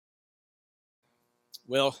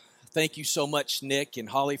Well, thank you so much, Nick and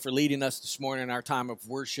Holly, for leading us this morning in our time of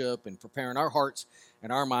worship and preparing our hearts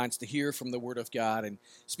and our minds to hear from the Word of God. And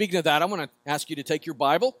speaking of that, I want to ask you to take your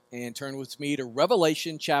Bible and turn with me to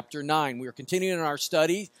Revelation chapter 9. We are continuing our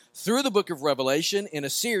study through the book of Revelation in a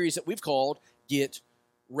series that we've called Get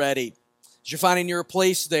Ready. As you're finding your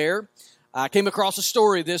place there, I came across a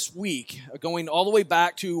story this week going all the way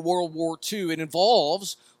back to World War II. It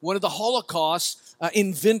involves one of the Holocaust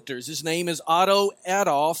inventors. His name is Otto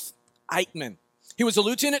Adolf Eichmann. He was a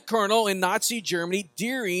lieutenant colonel in Nazi Germany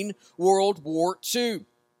during World War II. In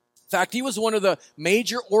fact, he was one of the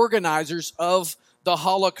major organizers of the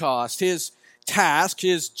Holocaust. His task,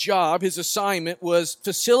 his job, his assignment was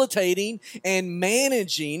facilitating and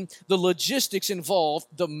managing the logistics involved,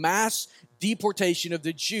 the mass deportation of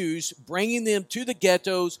the Jews, bringing them to the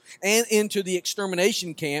ghettos and into the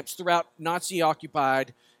extermination camps throughout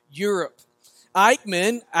Nazi-occupied Europe.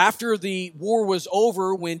 Eichmann, after the war was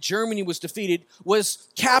over, when Germany was defeated, was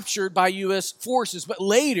captured by U.S. forces, but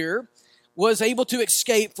later was able to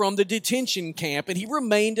escape from the detention camp, and he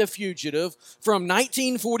remained a fugitive from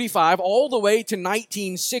 1945 all the way to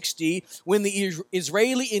 1960 when the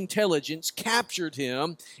Israeli intelligence captured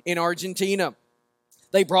him in Argentina.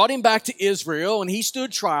 They brought him back to Israel, and he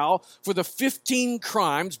stood trial for the 15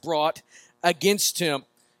 crimes brought against him.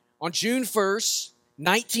 On June 1st,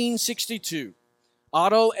 1962,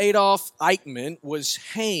 Otto Adolf Eichmann was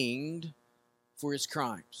hanged for his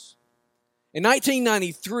crimes. In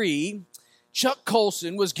 1993, Chuck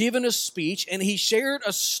Colson was given a speech, and he shared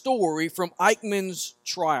a story from Eichmann's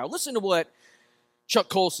trial. Listen to what Chuck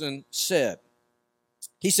Colson said.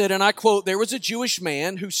 He said, and I quote, "There was a Jewish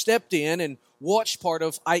man who stepped in and watched part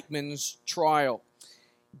of Eichmann's trial.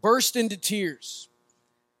 Burst into tears.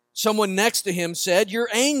 Someone next to him said, 'Your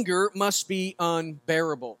anger must be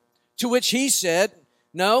unbearable.' To which he said,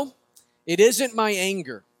 'No, it isn't my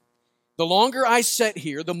anger. The longer I sit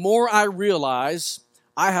here, the more I realize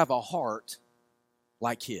I have a heart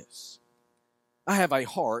like his.'" I have a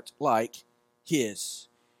heart like his.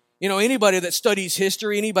 You know, anybody that studies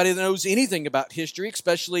history, anybody that knows anything about history,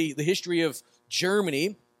 especially the history of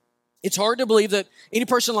Germany, it's hard to believe that any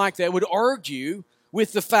person like that would argue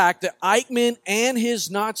with the fact that Eichmann and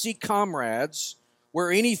his Nazi comrades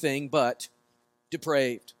were anything but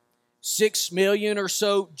depraved. 6 million or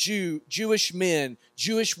so Jewish men,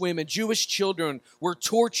 Jewish women, Jewish children were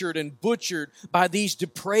tortured and butchered by these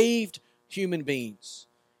depraved human beings.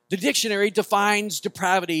 The dictionary defines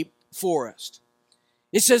depravity for us.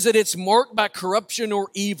 It says that it's marked by corruption or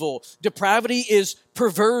evil. Depravity is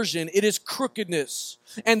perversion. It is crookedness.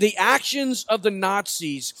 And the actions of the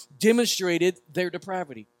Nazis demonstrated their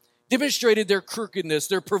depravity, demonstrated their crookedness,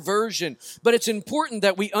 their perversion. But it's important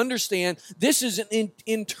that we understand this is an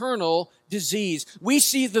internal disease. We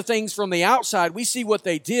see the things from the outside. We see what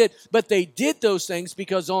they did, but they did those things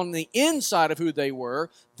because on the inside of who they were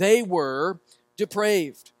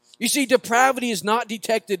depraved. You see, depravity is not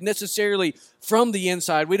detected necessarily from the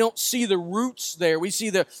inside. We don't see the roots there. We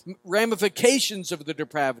see the ramifications of the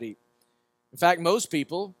depravity. In fact, most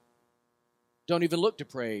people don't even look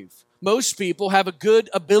depraved. Most people have a good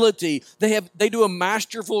ability. They do a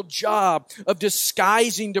masterful job of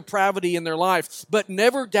disguising depravity in their life. But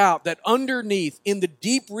never doubt that underneath, in the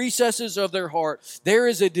deep recesses of their heart, there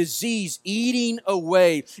is a disease eating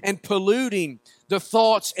away and polluting the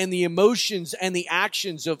thoughts and the emotions and the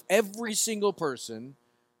actions of every single person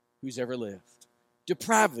who's ever lived.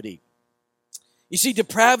 Depravity. You see,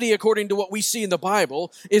 depravity, according to what we see in the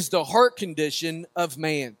Bible, is the heart condition of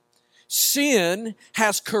man. Sin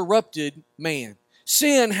has corrupted man.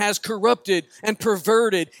 Sin has corrupted and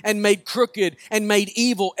perverted and made crooked and made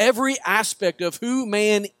evil every aspect of who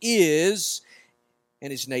man is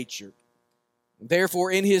and his nature.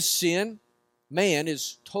 Therefore, in his sin, man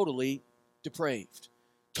is totally depraved,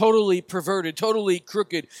 totally perverted, totally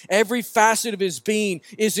crooked. Every facet of his being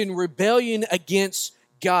is in rebellion against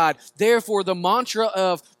God. Therefore, the mantra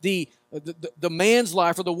of the man's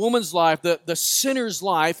life or the woman's life, the sinner's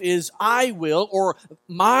life is I will or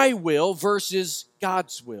my will versus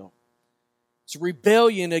God's will. It's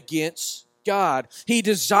rebellion against God. He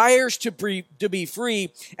desires to be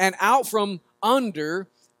free and out from under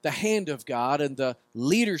the hand of God and the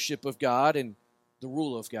leadership of God and the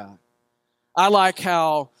rule of God. I like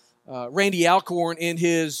how Randy Alcorn in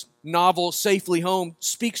his novel Safely Home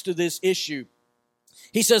speaks to this issue.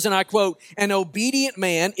 He says, and I quote, "An obedient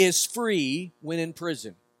man is free when in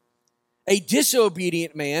prison. A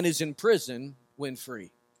disobedient man is in prison when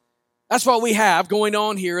free." That's what we have going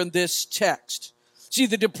on here in this text. See,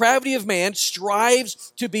 the depravity of man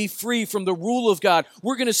strives to be free from the rule of God.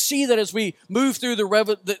 We're going to see that as we move through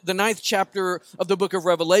the ninth chapter of the book of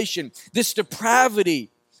Revelation. This depravity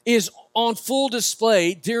is on full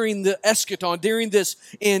display during the eschaton, during this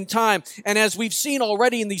end time. And as we've seen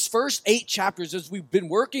already in these first 8 chapters, as we've been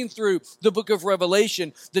working through the book of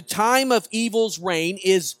Revelation, the time of evil's reign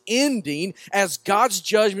is ending as God's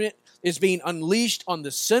judgment is being unleashed on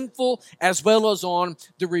the sinful as well as on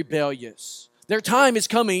the rebellious. Their time is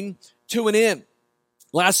coming to an end.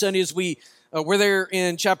 Last Sunday, as we were there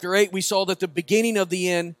in chapter 8, we saw that the beginning of the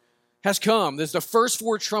end has come. As the first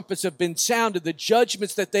 4 trumpets have been sounded, the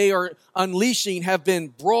judgments that they are unleashing have been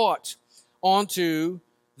brought onto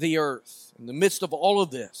the earth. In the midst of all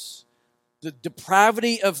of this, the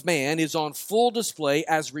depravity of man is on full display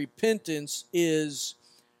as repentance is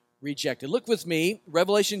rejected. Look with me,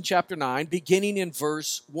 Revelation chapter 9, beginning in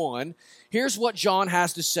verse 1. Here's what John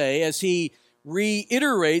has to say as he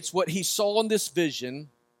reiterates what he saw in this vision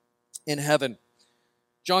in heaven.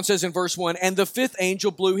 John says in verse 1, "And the 5th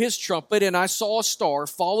angel blew his trumpet, and I saw a star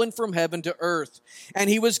fallen from heaven to earth.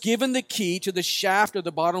 And he was given the key to the shaft of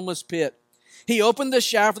the bottomless pit. He opened the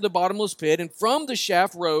shaft of the bottomless pit, and from the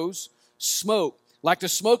shaft rose smoke, like the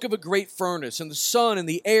smoke of a great furnace. And the sun and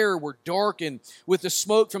the air were darkened with the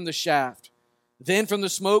smoke from the shaft. Then from the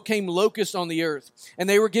smoke came locusts on the earth, and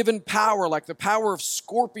they were given power like the power of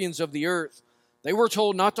scorpions of the earth. They were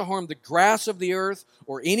told not to harm the grass of the earth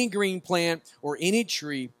or any green plant or any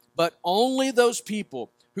tree, but only those people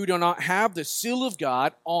who do not have the seal of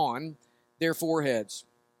God on their foreheads.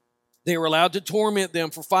 They were allowed to torment them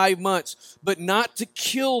for 5 months, but not to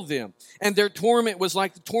kill them. And their torment was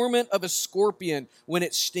like the torment of a scorpion when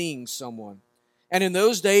it stings someone. And in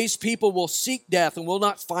those days, people will seek death and will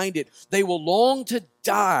not find it. They will long to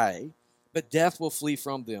die, but death will flee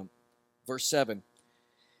from them." Verse 7.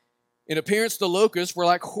 "In appearance, the locusts were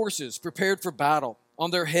like horses prepared for battle.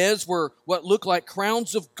 On their heads were what looked like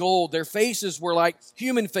crowns of gold. Their faces were like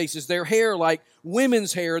human faces, their hair like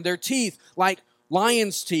women's hair, and their teeth like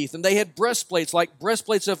lion's teeth. And they had breastplates like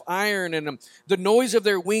breastplates of iron, and the noise of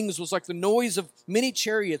their wings was like the noise of many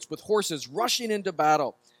chariots with horses rushing into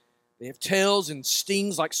battle. They have tails and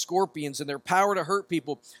stings like scorpions, and their power to hurt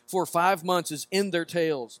people for 5 months is in their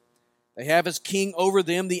tails. They have as king over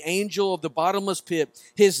them the angel of the bottomless pit.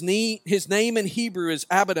 His name in Hebrew is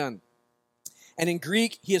Abaddon, and in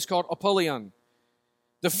Greek he is called Apollyon.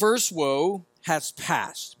 The first woe has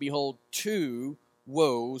passed. Behold, 2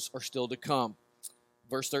 woes are still to come."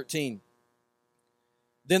 Verse 13.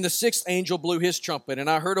 "Then the 6th angel blew his trumpet, and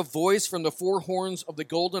I heard a voice from the 4 horns of the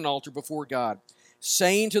golden altar before God,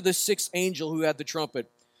 saying to the 6th angel who had the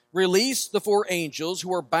trumpet, 'Release the 4 angels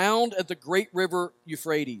who are bound at the great river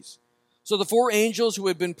Euphrates.' So the 4 angels who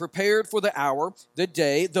had been prepared for the hour, the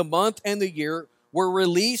day, the month, and the year were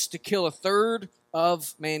released to kill 1/3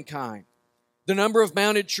 of mankind. The number of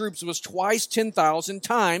mounted troops was twice 10,000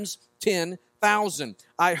 times 10,000.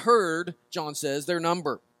 I heard," John says, "their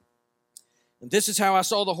number. And this is how I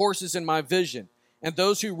saw the horses in my vision, and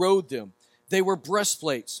those who rode them. They wore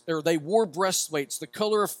breastplates, the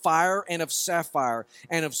color of fire and of sapphire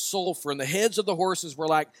and of sulfur. And the heads of the horses were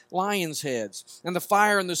like lions' heads. And the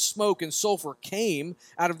fire and the smoke and sulfur came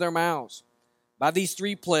out of their mouths. By these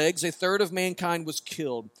 3 plagues, 1/3 of mankind was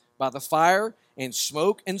killed by the fire and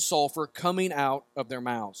smoke and sulfur coming out of their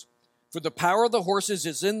mouths. For the power of the horses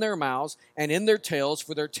is in their mouths and in their tails,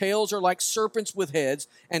 for their tails are like serpents with heads,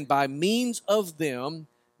 and by means of them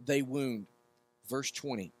they wound." Verse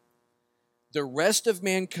 20. "The rest of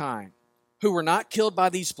mankind who were not killed by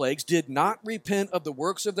these plagues did not repent of the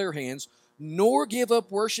works of their hands, nor give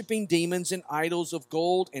up worshiping demons and idols of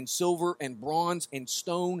gold and silver and bronze and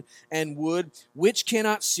stone and wood, which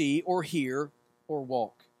cannot see or hear or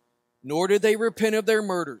walk. Nor did they repent of their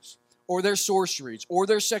murders, or their sorceries, or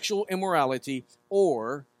their sexual immorality,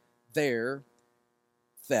 or their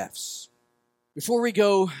thefts." Before we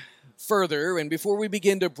go further, and before we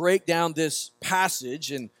begin to break down this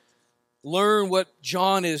passage and learn what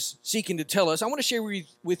John is seeking to tell us, I want to share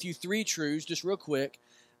with you 3 truths, just real quick,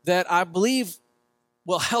 that I believe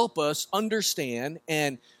will help us understand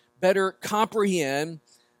and better comprehend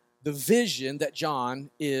the vision that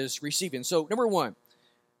John is receiving. So, number 1,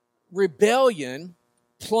 rebellion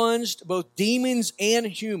plunged both demons and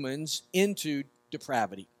humans into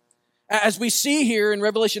depravity. As we see here in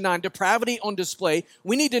Revelation 9, depravity on display,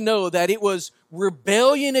 we need to know that it was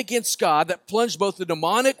rebellion against God that plunged both the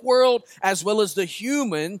demonic world as well as the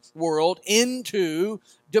human world into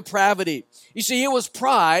depravity. You see, it was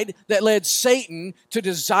pride that led Satan to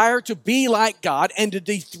desire to be like God and to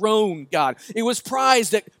dethrone God. It was pride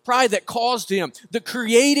that caused him, the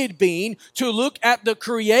created being, to look at the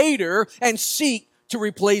Creator and seek to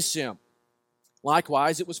replace him.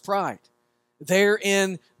 Likewise, it was pride there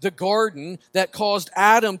in the garden that caused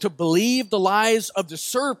Adam to believe the lies of the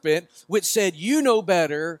serpent, which said, "You know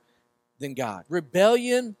better than God."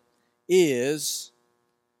 Rebellion is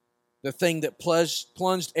the thing that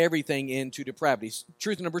plunged everything into depravity.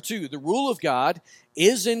 Truth number 2, the rule of God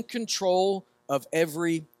is in control of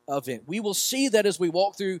every event. We will see that as we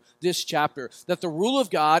walk through this chapter, that the rule of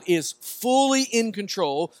God is fully in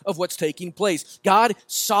control of what's taking place. God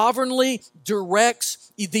sovereignly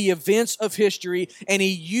directs the events of history, and He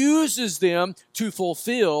uses them to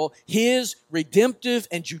fulfill His redemptive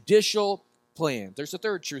and judicial plan. There's a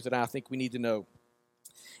third truth that I think we need to know,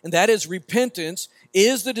 and that is repentance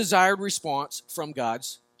is the desired response from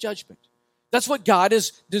God's judgment. That's what God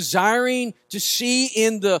is desiring to see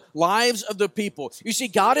in the lives of the people. You see,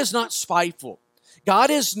 God is not spiteful.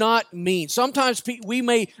 God is not mean. Sometimes we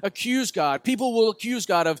may accuse God. People will accuse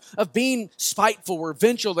God of being spiteful or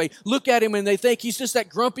vengeful. They look at Him and they think He's just that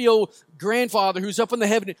grumpy old grandfather who's up in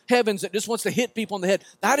the heavens that just wants to hit people on the head.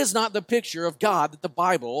 That is not the picture of God that the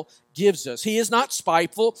Bible gives us. He is not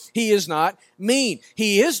spiteful. He is not mean.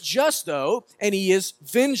 He is just, though, and He is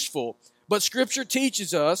vengeful. But Scripture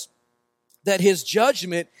teaches us that His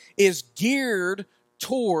judgment is geared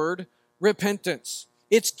toward repentance.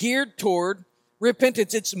 It's geared toward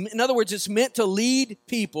repentance. In other words, it's meant to lead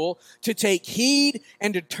people to take heed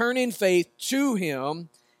and to turn in faith to Him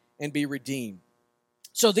and be redeemed.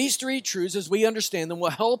 So these three truths, as we understand them, will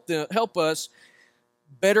help us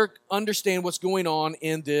better understand what's going on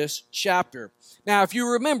in this chapter. Now, if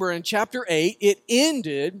you remember, in chapter 8, it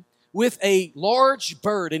ended with a large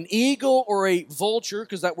bird, an eagle or a vulture,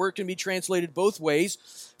 because that word can be translated both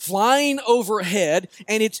ways, flying overhead,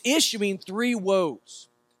 and it's issuing three woes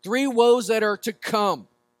that are to come.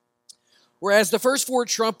 Whereas the first four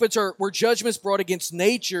trumpets were judgments brought against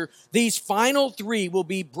nature, these final three will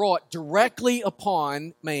be brought directly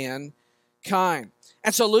upon mankind.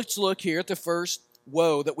 And so let's look here at the first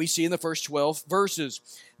woe that we see in the first 12 verses.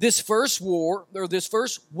 This first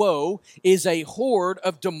woe is a horde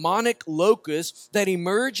of demonic locusts that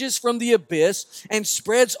emerges from the abyss and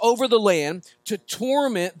spreads over the land to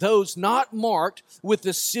torment those not marked with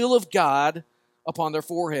the seal of God upon their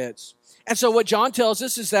foreheads. And so what John tells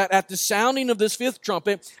us is that at the sounding of this fifth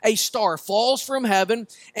trumpet, a star falls from heaven,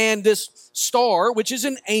 and this star, which is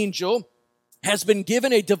an angel, has been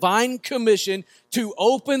given a divine commission to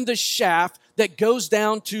open the shaft that goes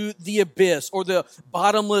down to the abyss or the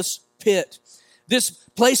bottomless pit. This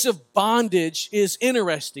place of bondage is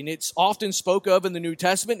interesting. It's often spoke of in the New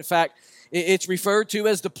Testament. In fact, it's referred to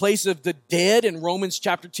as the place of the dead in Romans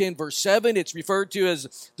chapter 10, verse 7. It's referred to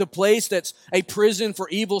as the place that's a prison for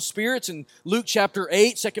evil spirits in Luke chapter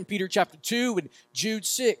 8, 2 Peter chapter 2, and Jude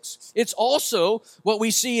 6. It's also what we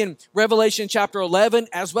see in Revelation chapter 11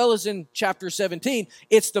 as well as in chapter 17.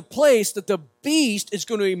 It's the place that the beast is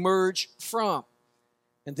going to emerge from.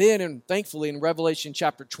 And then, and thankfully, in Revelation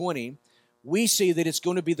chapter 20, we see that it's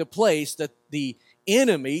going to be the place that the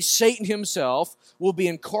enemy, Satan himself, will be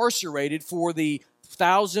incarcerated for the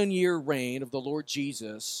 1,000-year reign of the Lord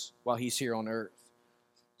Jesus while He's here on earth.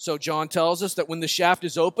 So John tells us that when the shaft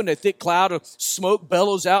is opened, a thick cloud of smoke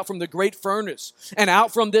bellows out from the great furnace. And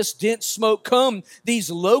out from this dense smoke come these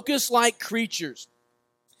locust-like creatures.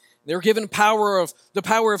 They were given the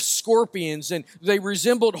power of scorpions, and they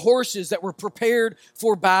resembled horses that were prepared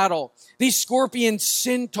for battle. These scorpion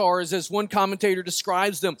centaurs, as one commentator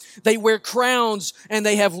describes them, they wear crowns and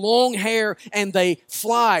they have long hair and they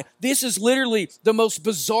fly. This is literally the most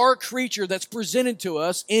bizarre creature that's presented to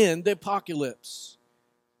us in the apocalypse.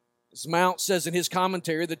 As Mount says in his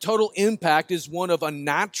commentary, the total impact is one of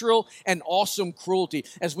unnatural and awesome cruelty.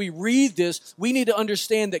 As we read this, we need to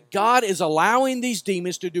understand that God is allowing these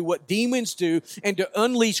demons to do what demons do and to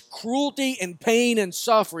unleash cruelty and pain and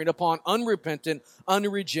suffering upon unrepentant,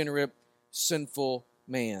 unregenerate, sinful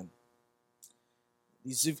man.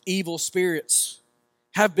 These evil spirits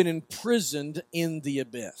have been imprisoned in the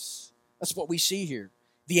abyss. That's what we see here.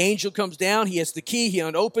 The angel comes down, he has the key, he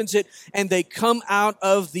unopens it, and they come out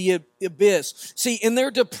of the abyss. See, in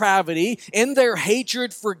their depravity, in their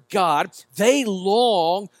hatred for God, they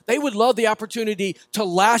would love the opportunity to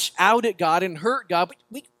lash out at God and hurt God,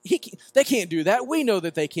 but they can't do that. We know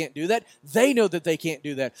that they can't do that. They know that they can't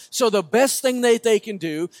do that. So the best thing that they can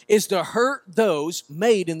do is to hurt those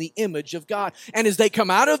made in the image of God. And as they come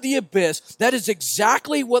out of the abyss, that is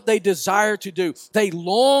exactly what they desire to do. They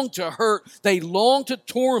long to hurt. They long to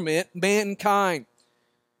torment mankind.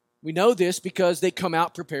 We know this because they come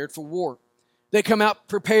out prepared for war. They come out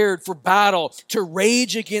prepared for battle, to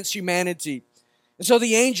rage against humanity. And so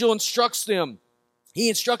the angel instructs them. He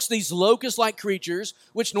instructs these locust-like creatures,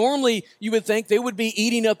 which normally you would think they would be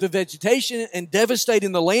eating up the vegetation and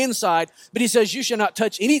devastating the land side. But he says, you should not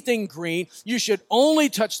touch anything green. You should only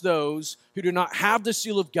touch those who do not have the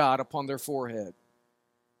seal of God upon their forehead.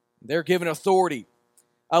 They're given authority,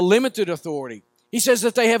 a limited authority. He says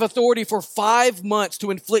that they have authority for 5 months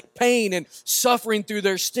to inflict pain and suffering through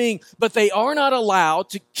their sting, but they are not allowed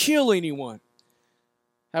to kill anyone.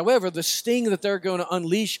 However, the sting that they're going to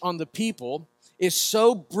unleash on the people is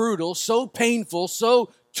so brutal, so painful, so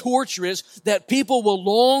torturous that people will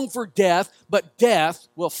long for death, but death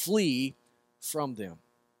will flee from them.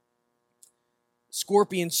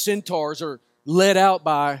 Scorpion centaurs are led out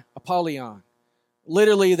by Apollyon.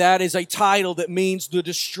 Literally, that is a title that means the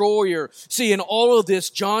destroyer. See, in all of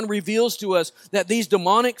this, John reveals to us that these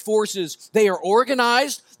demonic forces, they are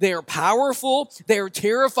organized, they are powerful, they are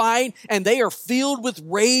terrifying, and they are filled with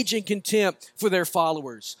rage and contempt for their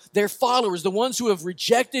followers. Their followers, the ones who have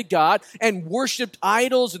rejected God and worshiped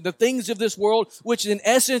idols and the things of this world, which in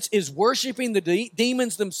essence is worshiping the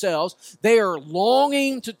demons themselves, they are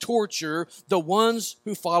longing to torture the ones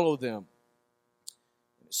who follow them.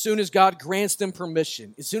 As soon as God grants them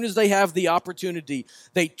permission, as soon as they have the opportunity,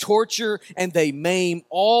 they torture and they maim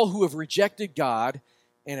all who have rejected God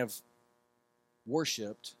and have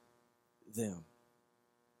worshiped them.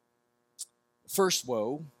 The first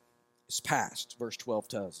woe is past, verse 12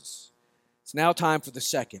 tells us. It's now time for the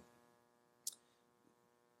second.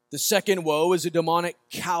 The second woe is a demonic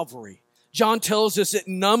cavalry. John tells us it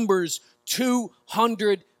numbers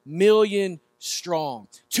 200 million strong.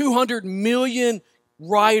 200 million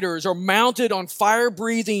riders are mounted on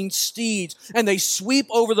fire-breathing steeds, and they sweep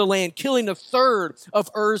over the land, killing a third of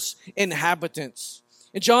Earth's inhabitants.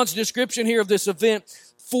 In John's description here of this event,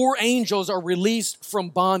 4 angels are released from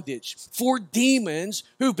bondage. 4 demons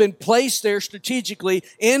who've been placed there strategically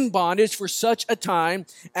in bondage for such a time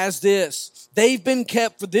as this. They've been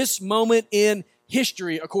kept for this moment in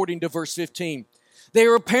history, according to verse 15. They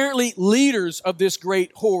are apparently leaders of this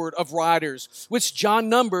great horde of riders, which John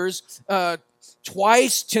numbers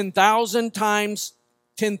twice 10,000 times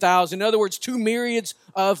 10,000. In other words, 2 myriads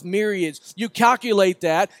of myriads. You calculate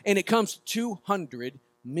that, and it comes to 200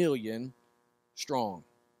 million strong.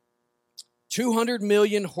 200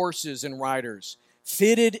 million horses and riders,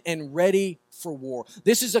 fitted and ready for war.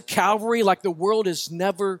 This is a cavalry like the world has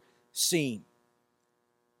never seen.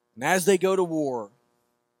 And as they go to war,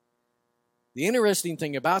 the interesting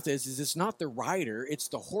thing about this is it's not the rider, it's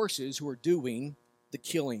the horses who are doing the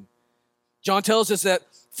killing. John tells us that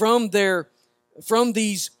from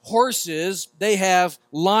these horses, they have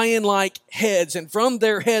lion-like heads, and from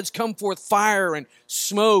their heads come forth fire and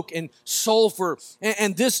smoke and sulfur.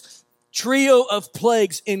 And this trio of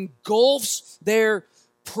plagues engulfs their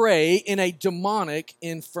prey in a demonic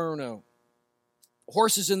inferno.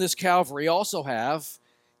 Horses in this cavalry also have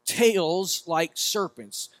tails like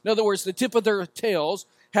serpents. In other words, the tip of their tails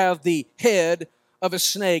have the head of a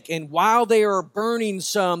snake, and while they are burning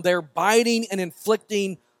some, they're biting and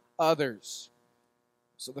inflicting others.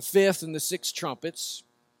 So the 5th and the 6th trumpets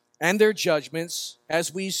and their judgments,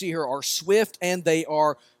 as we see here, are swift and they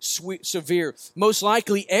are severe. Most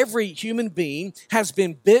likely, every human being has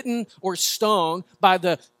been bitten or stung by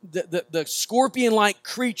the scorpion-like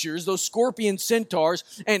creatures, those scorpion centaurs,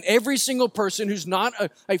 and every single person who's not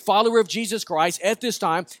a follower of Jesus Christ at this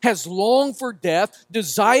time has longed for death,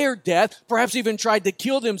 desired death, perhaps even tried to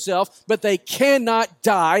kill themselves, but they cannot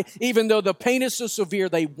die, even though the pain is so severe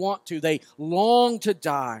they want to. They long to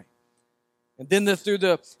die. And then through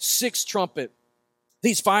the 6th trumpet,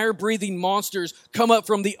 these fire-breathing monsters come up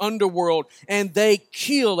from the underworld, and they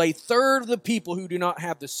kill a third of the people who do not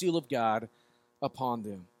have the seal of God upon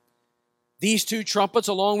them. These 2 trumpets,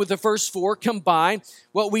 along with the first 4, combined.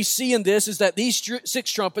 What we see in this is that these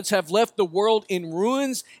 6 trumpets have left the world in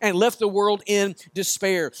ruins and left the world in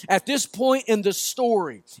despair. At this point in the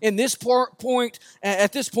story, at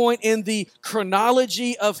this point in the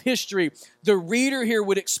chronology of history, the reader here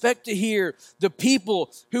would expect to hear the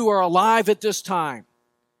people who are alive at this time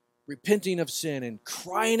repenting of sin and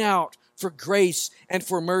crying out for grace and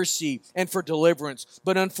for mercy and for deliverance.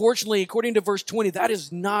 But unfortunately, according to verse 20, that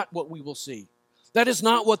is not what we will see. That is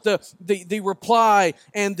not what the reply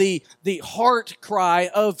and the heart cry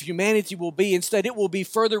of humanity will be. Instead, it will be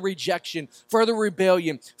further rejection, further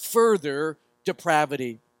rebellion, further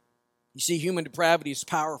depravity. You see, human depravity is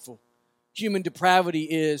powerful. Human depravity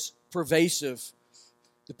is pervasive.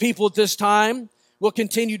 The people at this time will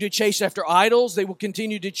continue to chase after idols. They will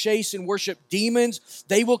continue to chase and worship demons.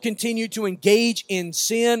 They will continue to engage in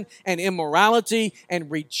sin and immorality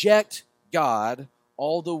and reject God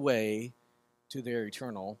all the way to their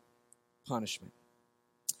eternal punishment.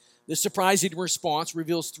 This surprising response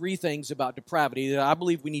reveals three things about depravity that I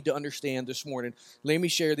believe we need to understand this morning. Let me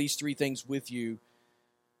share these three things with you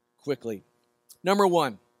quickly. Number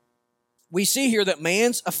one, we see here that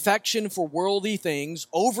man's affection for worldly things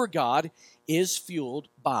over God is fueled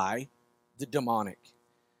by the demonic.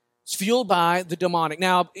 It's fueled by the demonic.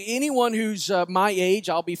 Now, anyone who's my age,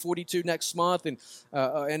 I'll be 42 next month,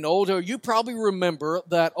 and older, you probably remember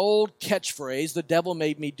that old catchphrase, "The devil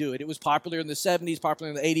made me do it." It was popular in the 70s,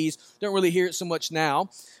 popular in the 80s. Don't really hear it so much now.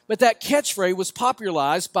 But that catchphrase was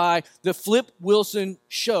popularized by the Flip Wilson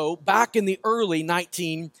show back in the early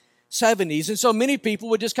 1970s. And so many people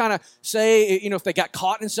would just kind of say, if they got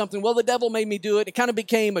caught in something, "Well, the devil made me do it." It kind of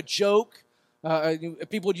became a joke.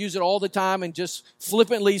 People would use it all the time and just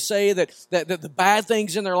flippantly say that the bad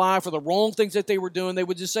things in their life or the wrong things that they were doing, they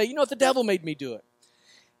would just say, "The devil made me do it."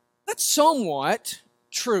 That's somewhat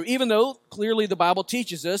true, even though clearly the Bible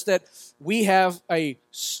teaches us that we have a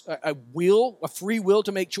free will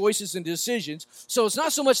to make choices and decisions. So it's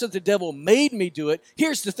not so much that the devil made me do it.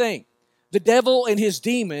 Here's the thing. The devil and his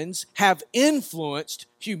demons have influenced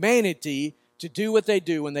humanity to do what they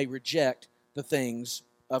do when they reject the things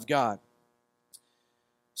of God.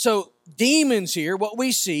 So demons here, what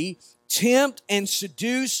we see, tempt and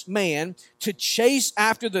seduce man to chase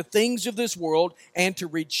after the things of this world and to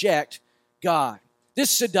reject God. This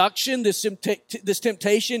seduction, this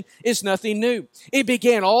temptation is nothing new. It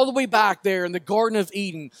began all the way back there in the Garden of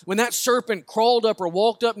Eden when that serpent crawled up or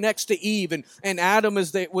walked up next to Eve and Adam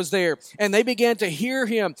was there. And they began to hear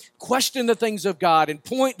him question the things of God and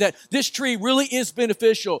point that this tree really is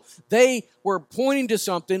beneficial. They were pointing to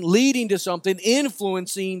something, leading to something,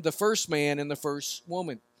 influencing the first man and the first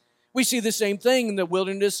woman. We see the same thing in the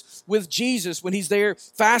wilderness with Jesus. When he's there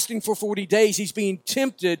fasting for 40 days, he's being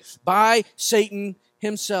tempted by Satan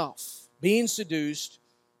himself, being seduced,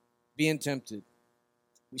 being tempted.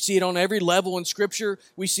 We see it on every level in Scripture.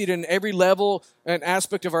 We see it in every level and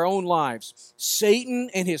aspect of our own lives. Satan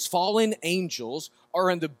and his fallen angels are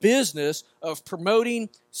in the business of promoting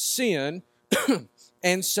sin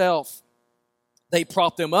and self. They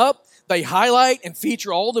prop them up. They highlight and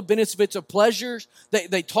feature all the benefits of pleasures.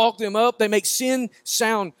 They talk them up. They make sin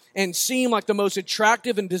sound and seem like the most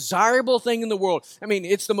attractive and desirable thing in the world. I mean,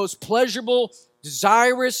 it's the most pleasurable,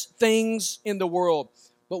 desirous things in the world.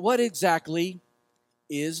 But what exactly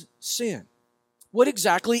is sin? What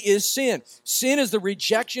exactly is sin? Sin is the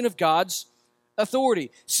rejection of God's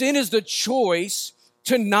authority. Sin is the choice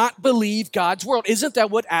to not believe God's word. Isn't that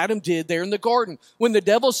what Adam did there in the garden? When the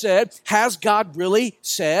devil said, "Has God really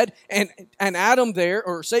said?" And Adam there,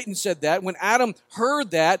 or Satan said that, when Adam heard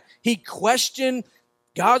that, he questioned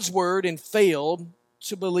God's word and failed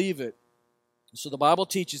to believe it. So the Bible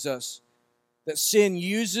teaches us that sin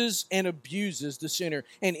uses and abuses the sinner.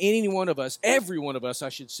 And any one of us, every one of us, I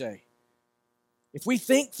should say, if we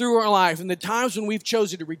think through our life and the times when we've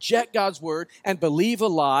chosen to reject God's word and believe a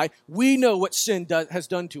lie, we know what sin has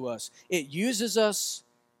done to us. It uses us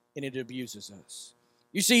and it abuses us.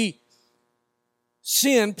 You see,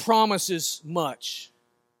 sin promises much,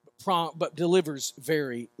 but delivers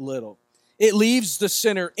very little. It leaves the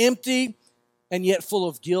sinner empty and yet full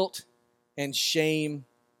of guilt and shame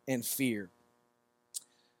and fear.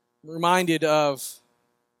 I'm reminded of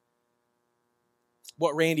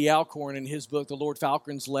what Randy Alcorn in his book, The Lord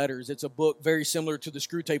Falcon's Letters. It's a book very similar to the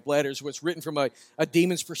Screwtape Letters, where it's written from a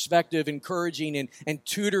demon's perspective, encouraging and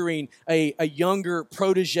tutoring a younger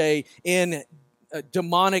protege in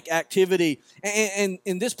demonic activity. And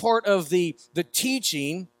in this part of the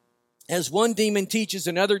teaching, as one demon teaches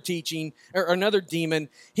another teaching, or another demon,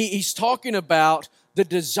 he's talking about the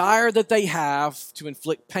desire that they have to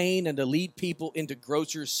inflict pain and to lead people into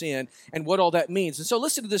grosser sin and what all that means. And so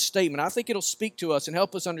listen to this statement. I think it'll speak to us and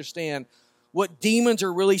help us understand what demons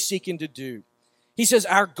are really seeking to do. He says,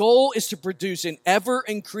 our goal is to produce an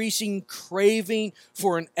ever-increasing craving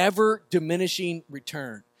for an ever-diminishing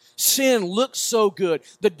return. Sin looks so good.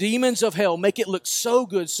 The demons of hell make it look so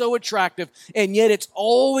good, so attractive, and yet it's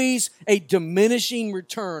always a diminishing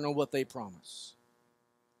return on what they promise.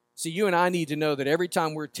 See, you and I need to know that every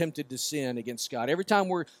time we're tempted to sin against God, every time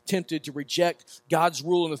we're tempted to reject God's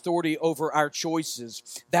rule and authority over our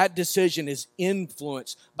choices, that decision is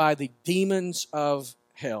influenced by the demons of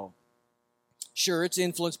hell. Sure, it's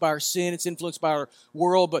influenced by our sin, it's influenced by our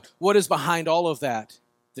world, but what is behind all of that?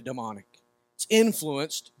 The demonic. It's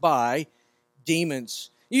influenced by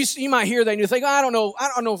demons. You might hear that and you think, I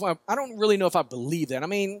don't really know if I believe that. I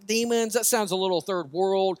mean, demons, that sounds a little third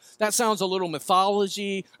world. That sounds a little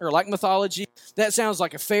mythology, or like mythology. That sounds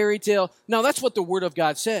like a fairy tale. No, that's what the Word of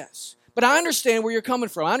God says. But I understand where you're coming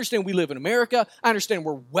from. I understand we live in America. I understand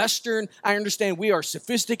we're Western. I understand we are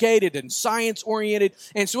sophisticated and science-oriented.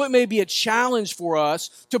 And so it may be a challenge for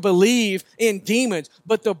us to believe in demons.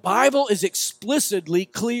 But the Bible is explicitly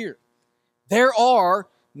clear. There are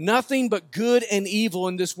nothing but good and evil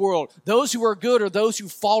in this world. Those who are good are those who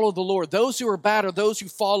follow the Lord. Those who are bad are those who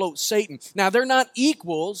follow Satan. Now, they're not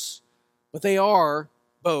equals, but they are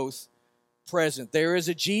both present. There is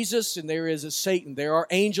a Jesus and there is a Satan. There are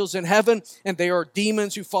angels in heaven and there are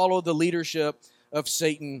demons who follow the leadership of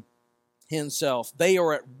Satan himself. They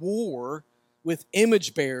are at war with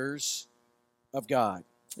image bearers of God.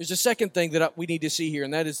 There's a second thing that we need to see here,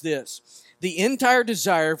 and that is this. The entire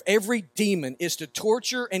desire of every demon is to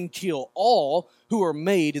torture and kill all who are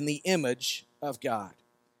made in the image of God.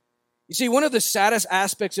 You see, one of the saddest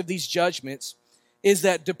aspects of these judgments is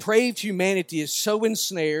that depraved humanity is so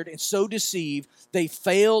ensnared and so deceived, they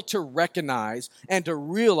fail to recognize and to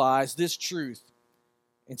realize this truth.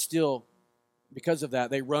 And still, because of that,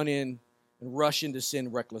 they run in and rush into sin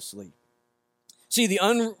recklessly. See, the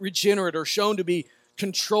unregenerate are shown to be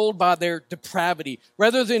controlled by their depravity.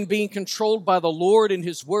 Rather than being controlled by the Lord and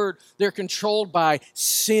His Word, they're controlled by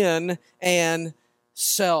sin and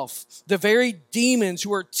self. The very demons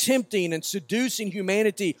who are tempting and seducing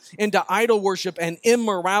humanity into idol worship and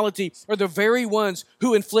immorality are the very ones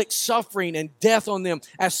who inflict suffering and death on them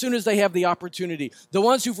as soon as they have the opportunity. The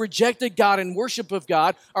ones who've rejected God and worship of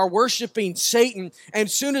God are worshiping Satan, and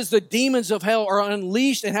as soon as the demons of hell are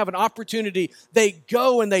unleashed and have an opportunity, they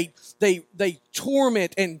go and they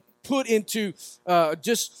torment and put into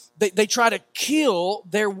they try to kill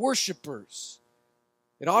their worshipers.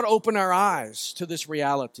 It ought to open our eyes to this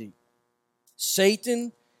reality.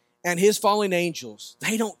 Satan and his fallen angels,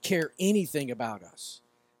 they don't care anything about us.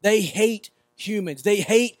 They hate humans. They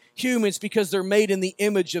hate humans because they're made in the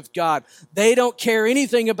image of God. They don't care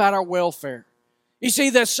anything about our welfare. You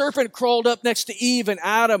see, that serpent crawled up next to Eve and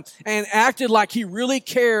Adam and acted like he really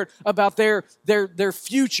cared about their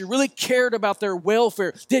future, really cared about their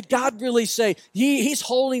welfare. Did God really say, he's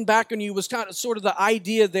holding back on you, was kind of sort of the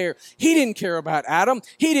idea there. He didn't care about Adam.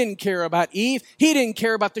 He didn't care about Eve. He didn't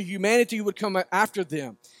care about the humanity who would come after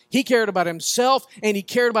them. He cared about himself, and he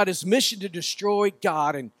cared about his mission to destroy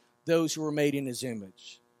God and those who were made in his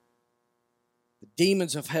image. The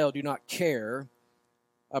demons of hell do not care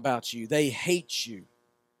about you. They hate you.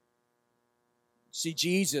 See,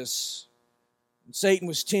 Jesus, Satan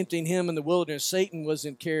was tempting him in the wilderness. Satan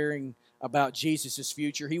wasn't caring about Jesus'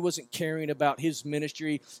 future. He wasn't caring about his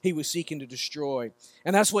ministry. He was seeking to destroy.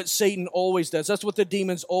 And that's what Satan always does. That's what the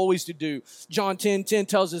demons always do. John 10:10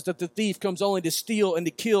 tells us that the thief comes only to steal and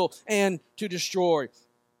to kill and to destroy.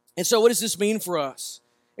 And so what does this mean for us?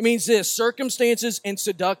 It means this: circumstances and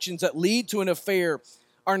seductions that lead to an affair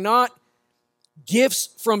are not gifts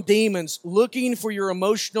from demons looking for your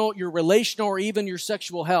emotional, your relational, or even your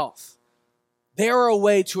sexual health. They are a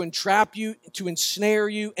way to entrap you, to ensnare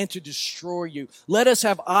you, and to destroy you. Let us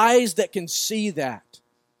have eyes that can see that.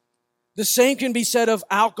 The same can be said of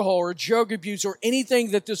alcohol or drug abuse or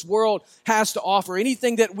anything that this world has to offer,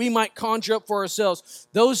 anything that we might conjure up for ourselves.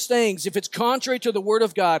 Those things, if it's contrary to the Word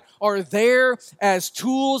of God, are there as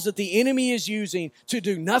tools that the enemy is using to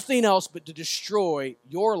do nothing else but to destroy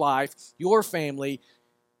your life, your family,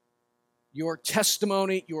 your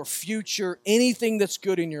testimony, your future, anything that's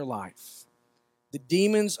good in your life. The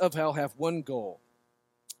demons of hell have one goal: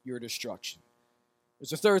 your destruction.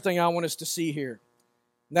 There's a third thing I want us to see here.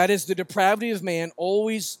 And that is, the depravity of man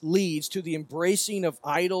always leads to the embracing of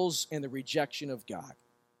idols and the rejection of God.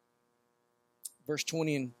 Verse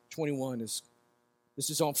 20 and 21 this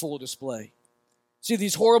is on full display. See,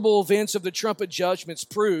 these horrible events of the trumpet judgments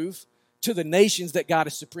prove to the nations that God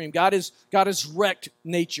is supreme. God has wrecked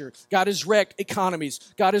nature. God has wrecked economies.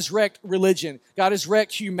 God has wrecked religion. God has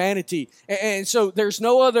wrecked humanity. And so there's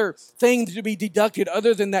no other thing to be deducted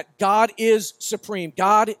other than that God is supreme.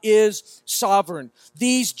 God is sovereign.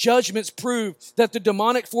 These judgments prove that the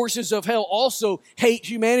demonic forces of hell also hate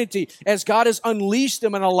humanity, as God has unleashed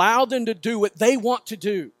them and allowed them to do what they want to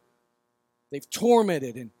do. They've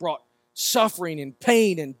tormented and brought suffering and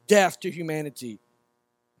pain and death to humanity.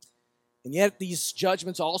 And yet these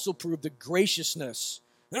judgments also prove the graciousness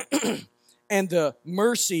and the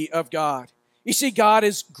mercy of God. You see, God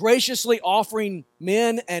is graciously offering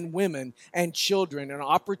men and women and children an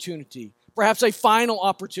opportunity, perhaps a final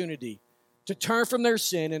opportunity, to turn from their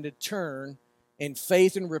sin and to turn in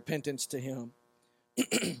faith and repentance to Him.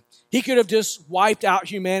 He could have just wiped out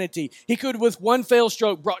humanity. He could, with one fell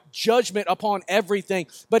stroke, brought judgment upon everything.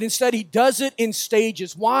 But instead, He does it in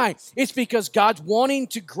stages. Why? It's because God's wanting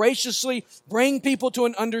to graciously bring people to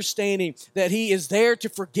an understanding that He is there to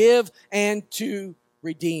forgive and to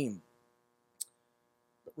redeem.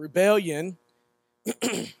 But rebellion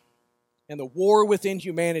and the war within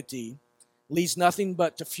humanity leads nothing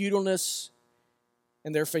but to futileness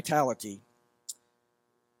and their fatality.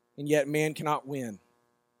 And yet man cannot win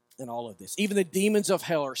in all of this. Even the demons of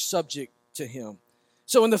hell are subject to him.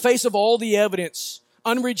 So in the face of all the evidence,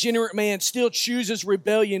 unregenerate man still chooses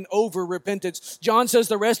rebellion over repentance. John says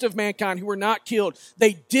the rest of mankind who were not killed,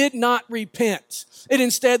 they did not repent. And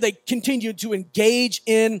instead they continued to engage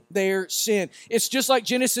in their sin. It's just like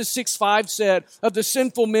Genesis 6:5 said of the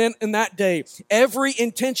sinful men in that day. Every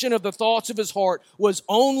intention of the thoughts of his heart was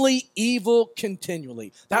only evil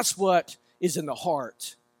continually. That's what is in the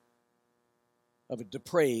heart of a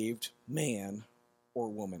depraved man or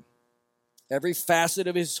woman. Every facet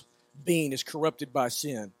of his being is corrupted by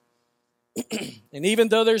sin. And even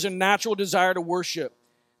though there's a natural desire to worship,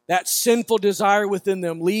 that sinful desire within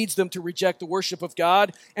them leads them to reject the worship of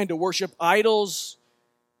God and to worship idols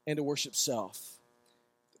and to worship self.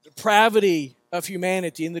 The depravity of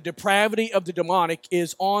humanity and the depravity of the demonic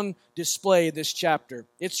is on display in this chapter.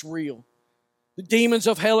 It's real. The demons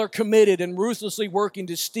of hell are committed and ruthlessly working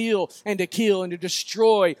to steal and to kill and to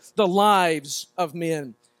destroy the lives of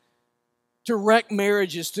men, to wreck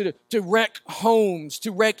marriages, to wreck homes,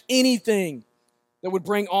 to wreck anything that would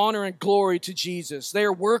bring honor and glory to Jesus. They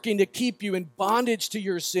are working to keep you in bondage to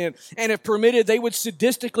your sin, and if permitted, they would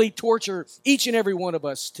sadistically torture each and every one of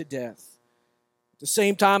us to death. At the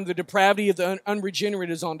same time, the depravity of the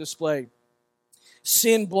unregenerate is on display.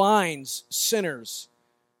 Sin blinds sinners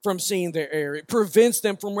from seeing their error. It prevents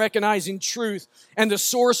them from recognizing truth and the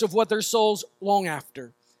source of what their souls long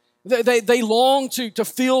after. They long to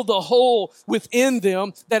fill the hole within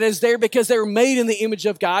them that is there because they were made in the image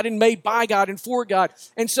of God and made by God and for God.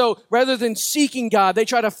 And so rather than seeking God, they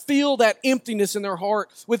try to fill that emptiness in their heart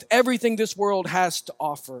with everything this world has to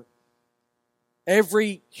offer.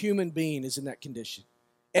 Every human being is in that condition.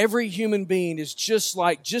 Every human being is just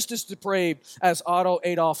as depraved as Otto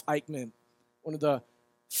Adolf Eichmann, one of the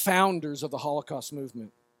founders of the Holocaust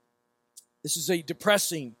movement. This is a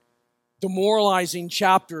depressing, demoralizing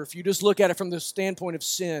chapter if you just look at it from the standpoint of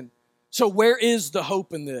sin. So where is the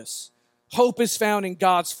hope in this? Hope is found in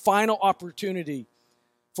God's final opportunity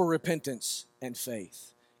for repentance and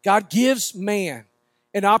faith. God gives man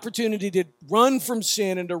an opportunity to run from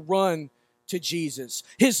sin and to run to Jesus.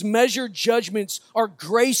 His measured judgments are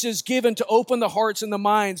graces given to open the hearts and the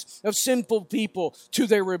minds of sinful people to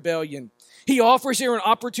their rebellion. He offers here an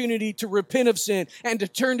opportunity to repent of sin and to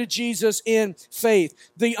turn to Jesus in faith.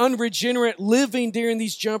 The unregenerate living during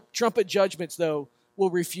these trumpet judgments, though, will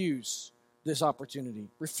refuse this opportunity,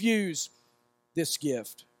 refuse this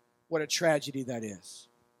gift. What a tragedy that is.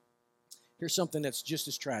 Here's something that's just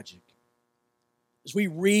as tragic. As we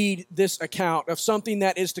read this account of something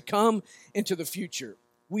that is to come into the future,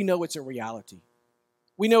 we know it's a reality.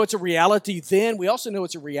 We know it's a reality then. We also know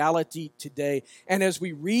it's a reality today. And as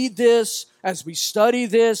we read this, as we study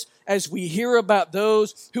this, as we hear about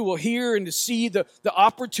those who will hear and to see the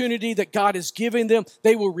opportunity that God is giving them,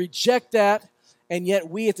 they will reject that. And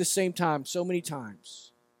yet we at the same time, so many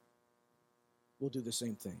times, will do the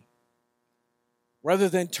same thing. Rather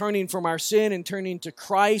than turning from our sin and turning to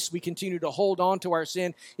Christ, we continue to hold on to our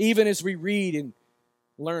sin, even as we read and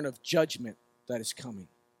learn of judgment that is coming.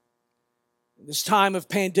 In this time of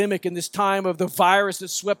pandemic, in this time of the virus that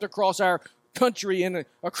swept across our country and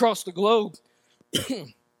across the globe,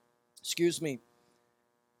 excuse me,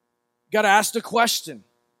 got to ask the question,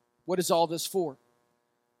 what is all this for?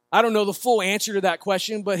 I don't know the full answer to that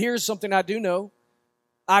question, but here's something I do know.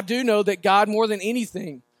 I do know that God, more than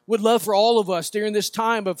anything, would love for all of us during this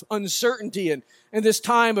time of uncertainty and this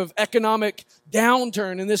time of economic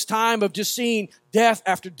downturn and this time of just seeing death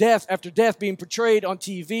after death after death being portrayed on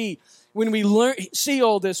TV. When we see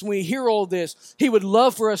all this, when we hear all this, He would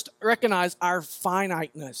love for us to recognize our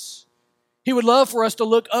finiteness. He would love for us to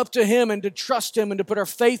look up to Him and to trust Him and to put our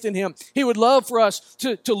faith in Him. He would love for us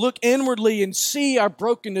to look inwardly and see our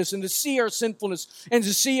brokenness and to see our sinfulness and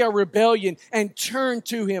to see our rebellion and turn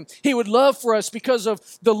to Him. He would love for us, because of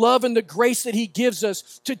the love and the grace that He gives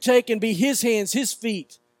us, to take and be His hands, His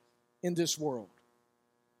feet, in this world.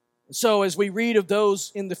 So as we read of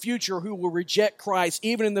those in the future who will reject Christ,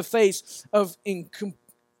 even in the face of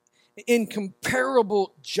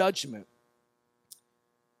incomparable judgment,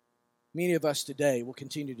 many of us today will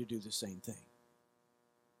continue to do the same thing.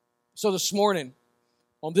 So this morning,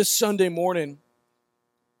 on this Sunday morning,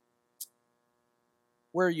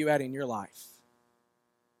 where are you at in your life?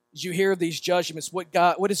 As you hear these judgments,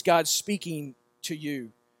 what is God speaking to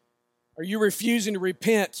you? Are you refusing to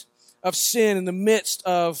repent of sin in the midst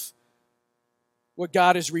of what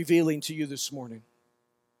God is revealing to you this morning?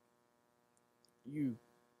 Are you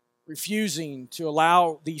refusing to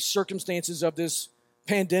allow the circumstances of this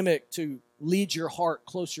pandemic to lead your heart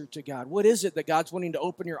closer to God? What is it that God's wanting to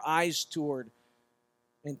open your eyes toward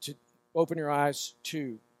and to open your eyes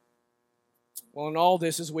to? Well, in all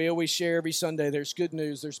this, as we always share every Sunday, there's good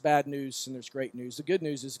news, there's bad news, and there's great news. The good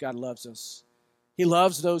news is God loves us. He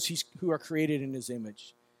loves those who are created in His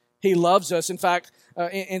image. He loves us. In fact,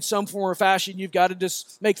 in some form or fashion, you've got to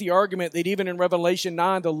just make the argument that even in Revelation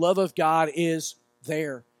 9, the love of God is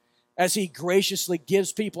there as He graciously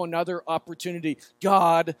gives people another opportunity.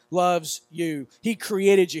 God loves you. He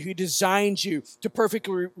created you. He designed you to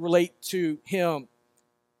perfectly relate to Him.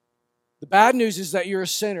 The bad news is that you're a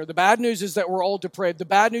sinner. The bad news is that we're all depraved. The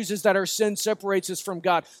bad news is that our sin separates us from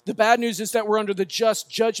God. The bad news is that we're under the just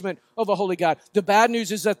judgment of a holy God. The bad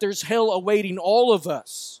news is that there's hell awaiting all of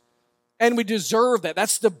us. And we deserve that.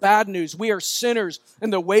 That's the bad news. We are sinners,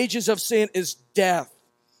 and the wages of sin is death.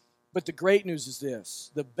 But the great news is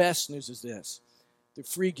this. The best news is this. The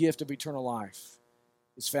free gift of eternal life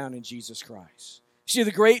is found in Jesus Christ. See,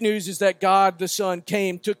 the great news is that God the Son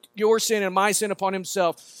came, took your sin and my sin upon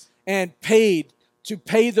Himself, and paid to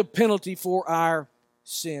pay the penalty for our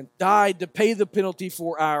sin. Died to pay the penalty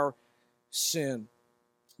for our sin.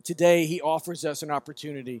 Today, He offers us an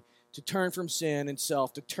opportunity to turn from sin and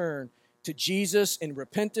self, to turn to Jesus in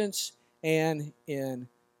repentance and in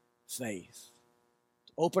faith.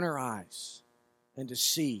 To open our eyes and to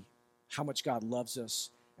see how much God loves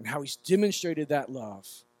us and how He's demonstrated that love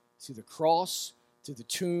through the cross, through the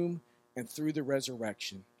tomb, and through the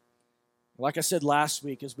resurrection. Like I said last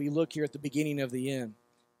week, as we look here at the beginning of the end,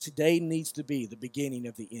 today needs to be the beginning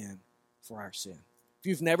of the end for our sin. If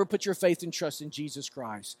you've never put your faith and trust in Jesus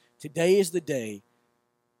Christ, today is the day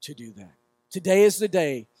to do that. Today is the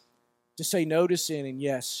day to say no to sin and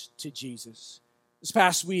yes to Jesus. This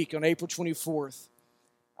past week, on April 24th,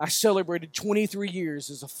 I celebrated 23 years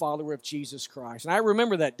as a follower of Jesus Christ. And I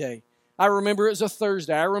remember that day. I remember it was a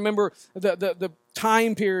Thursday. I remember the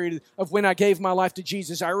time period of when I gave my life to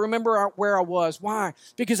Jesus. I remember where I was. Why?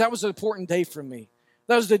 Because that was an important day for me.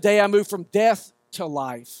 That was the day I moved from death to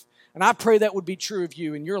life. And I pray that would be true of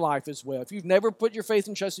you in your life as well. If you've never put your faith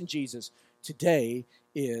and trust in Jesus, today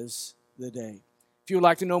is the day. If you would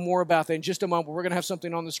like to know more about that, in just a moment, we're going to have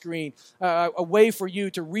something on the screen, a way for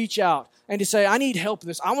you to reach out and to say, I need help with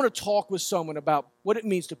this. I want to talk with someone about what it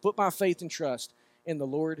means to put my faith and trust in the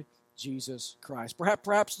Lord Jesus Christ.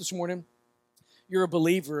 Perhaps this morning you're a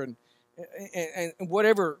believer and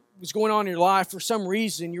whatever is going on in your life, for some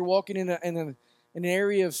reason you're walking in an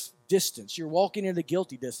area of distance. You're walking in a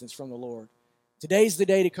guilty distance from the Lord. Today's the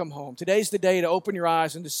day to come home. Today's the day to open your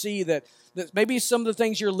eyes and to see that maybe some of the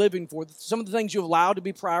things you're living for, some of the things you've allowed to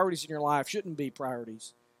be priorities in your life shouldn't be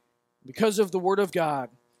priorities. Because of the Word of God,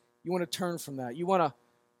 you want to turn from that. You want to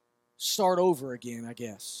start over again, I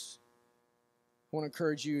guess. I want to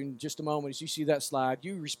encourage you in just a moment, as you see that slide,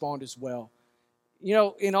 you respond as well. You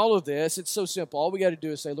know, in all of this, it's so simple. All we got to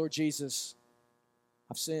do is say, Lord Jesus,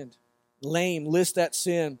 I've sinned. List that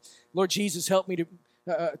sin. Lord Jesus, help me to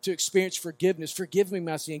experience forgiveness. Forgive me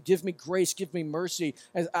my sin. Give me grace. Give me mercy.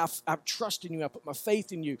 As I trust in you. I put my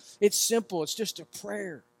faith in you. It's simple. It's just a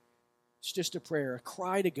prayer. It's just a prayer, a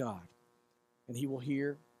cry to God. And He will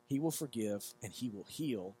hear, He will forgive, and He will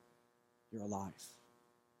heal your life.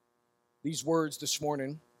 These words this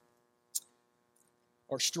morning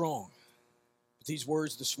are strong. But these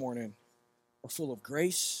words this morning are full of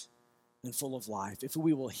grace and full of life. If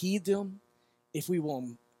we will heed them, if we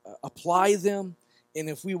will apply them, and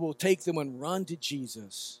if we will take them and run to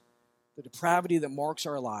Jesus, the depravity that marks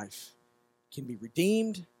our life can be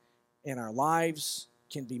redeemed, and our lives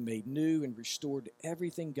can be made new and restored to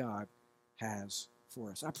everything God has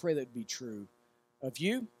for us. I pray that be true of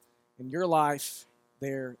you and your life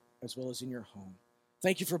there as well as in your home.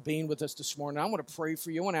 Thank you for being with us this morning. I want to pray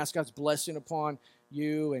for you. I want to ask God's blessing upon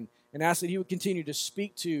you and ask that He would continue to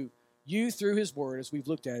speak to you through His Word as we've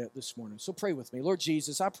looked at it this morning. So pray with me. Lord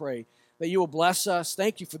Jesus, I pray that you will bless us.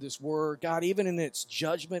 Thank you for this Word. God, even in its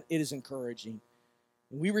judgment, it is encouraging.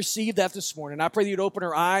 And we receive that this morning. I pray that you'd open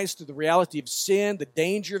our eyes to the reality of sin, the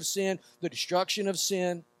danger of sin, the destruction of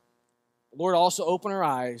sin. Lord, also open our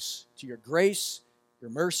eyes to your grace, your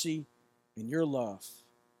mercy, and your love.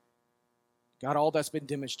 God, all that's been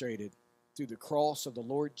demonstrated through the cross of the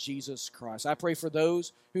Lord Jesus Christ. I pray for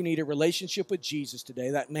those who need a relationship with Jesus today,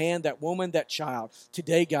 that man, that woman, that child.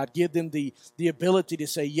 Today, God, give them the ability to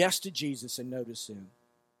say yes to Jesus and no to sin.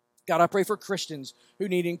 God, I pray for Christians who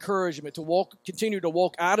need encouragement to continue to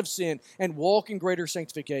walk out of sin and walk in greater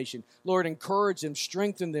sanctification. Lord, encourage them,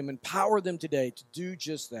 strengthen them, empower them today to do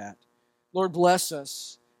just that. Lord, bless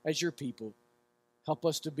us as your people. Help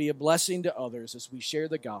us to be a blessing to others as we share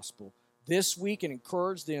the gospel this week and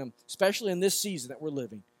encourage them, especially in this season that we're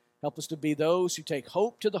living. Help us to be those who take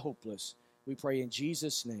hope to the hopeless. We pray in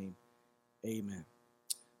Jesus' name, amen.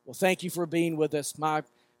 Well, thank you for being with us. My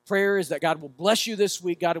prayer is that God will bless you this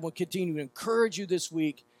week. God will continue to encourage you this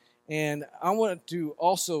week. And I want to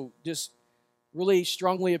also just really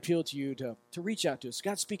strongly appeal to you to reach out to us.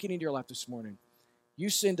 God's speaking into your life this morning. You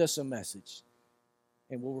send us a message,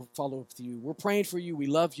 and we'll follow up with you. We're praying for you. We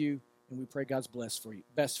love you, and we pray God's best for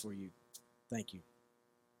you. Thank you.